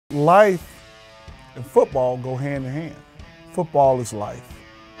Life and football go hand in hand. Football is life.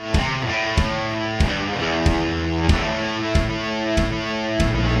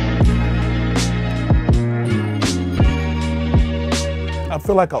 I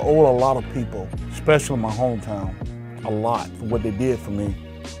feel like I owe a lot of people, especially in my hometown, a lot for what they did for me.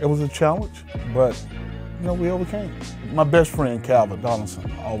 It was a challenge, but we overcame. My best friend, Calvin Donaldson,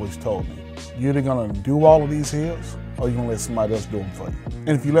 always told me, you're either gonna do all of these hills or you're gonna let somebody else do them for you. And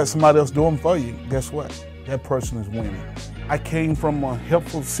if you let somebody else do them for you, guess what? That person is winning. I came from a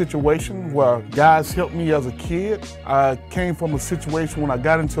helpful situation where guys helped me as a kid. I came from a situation when I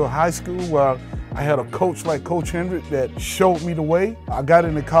got into high school where I had a coach like Coach Hendrick that showed me the way. I got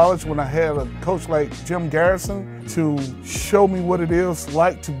into college when I had a coach like Jim Garrison to show me what it is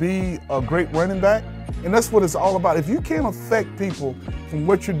like to be a great running back. And that's what it's all about. If you can't affect people from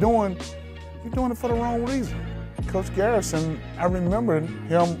what you're doing it for the wrong reason. Coach Garrison, I remember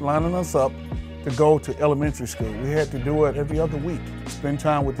him lining us up to go to elementary school. We had to do it every other week. Spend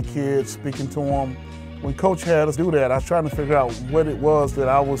time with the kids, speaking to them. When Coach had us do that, I was trying to figure out what it was that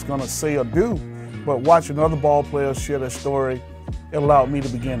I was gonna say or do. But watching other ball players share their story, it allowed me to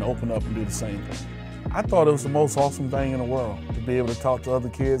begin to open up and do the same thing. I thought it was the most awesome thing in the world to be able to talk to other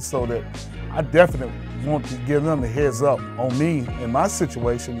kids, so that I definitely want to give them the heads up on me and my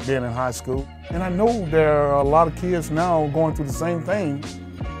situation being in high school. And I know there are a lot of kids now going through the same thing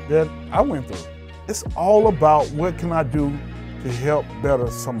that I went through. It's all about what can I do to help better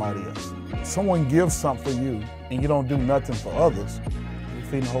somebody else. If someone gives something for you and you don't do nothing for others, you're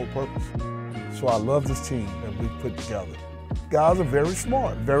defeating the whole purpose. So I love this team that we put together. Guys are very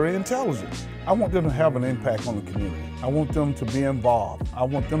smart, very intelligent. I want them to have an impact on the community. I want them to be involved. I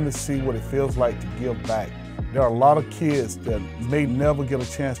want them to see what it feels like to give back. There are a lot of kids that may never get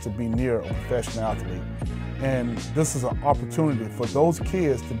a chance to be near a professional athlete. And this is an opportunity for those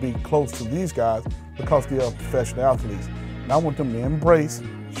kids to be close to these guys because they are professional athletes. And I want them to embrace,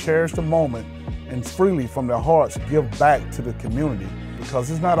 cherish the moment, and freely from their hearts give back to the community. Because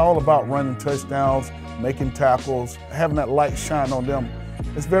it's not all about running touchdowns, making tackles, having that light shine on them.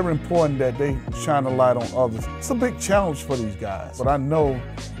 It's very important that they shine a light on others. It's a big challenge for these guys. But I know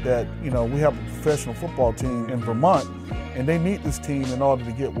that, we have a professional football team in Vermont, and they need this team in order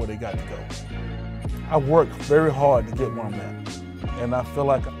to get where they got to go. I worked very hard to get where I'm at. And I feel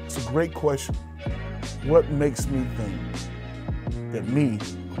like it's a great question. What makes me think that me,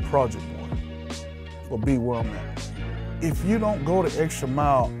 a project boy, will be where I'm at? If you don't go the extra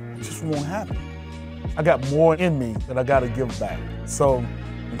mile, it just won't happen. I got more in me that I gotta give back. So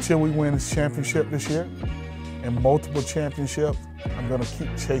until we win this championship this year, and multiple championships, I'm gonna keep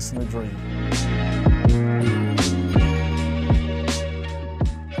chasing the dream.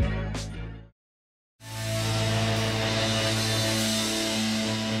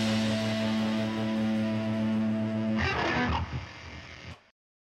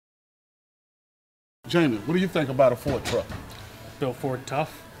 Jamie, what do you think about a Ford truck? Built Ford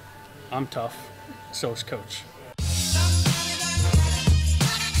tough. I'm tough. So is Coach.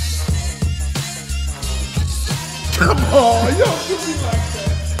 Come on, yo, do me like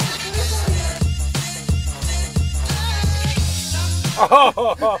that.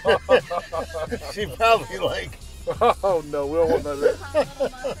 She probably like, oh no, we don't want none of that.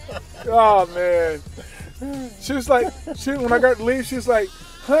 Oh man. She was like, when I got to leave, she was like,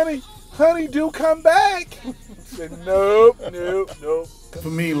 honey, do come back. I said, nope. For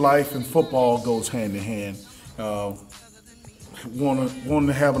me, life and football goes hand in hand. Wanting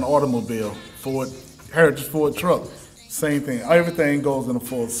to have an automobile, Heritage Ford truck, same thing. Everything goes in a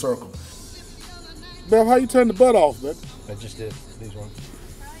full circle. Bev, how you turn the butt off, man? I just did these ones.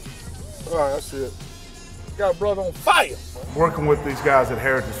 All right, that's it. Got a brother on fire. Working with these guys at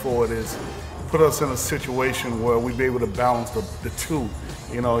Heritage Ford is put us in a situation where we be able to balance the two.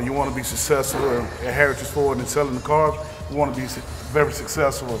 You want to be successful at Heritage Ford and selling the cars. We want to be very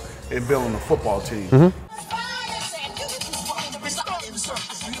successful in building a football team. Mm-hmm.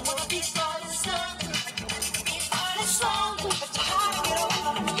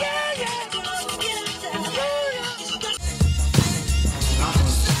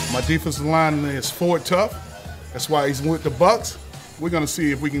 My defensive line is Ford tough. That's why he's with the Bucks. We're going to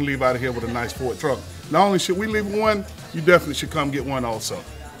see if we can leave out of here with a nice Ford truck. Not only should we leave one, you definitely should come get one also.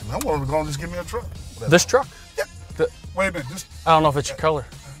 I want to just give me a truck. This truck? Yeah. Wait a minute. I don't know if it's your color.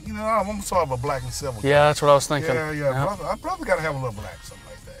 I'm sort of a black and silver. Yeah, that's what I was thinking. Yeah. I probably got to have a little black, something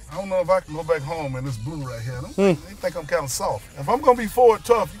like that. I don't know if I can go back home and this blue right here. They think I'm kind of soft. If I'm going to be Ford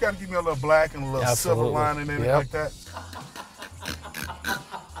tough, you got to give me a little black and a little silver lining in it like that.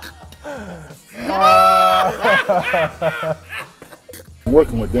 Yeah.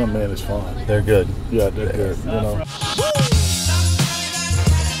 Working with them, man, is fun. They're good. Yeah, they're good. You know.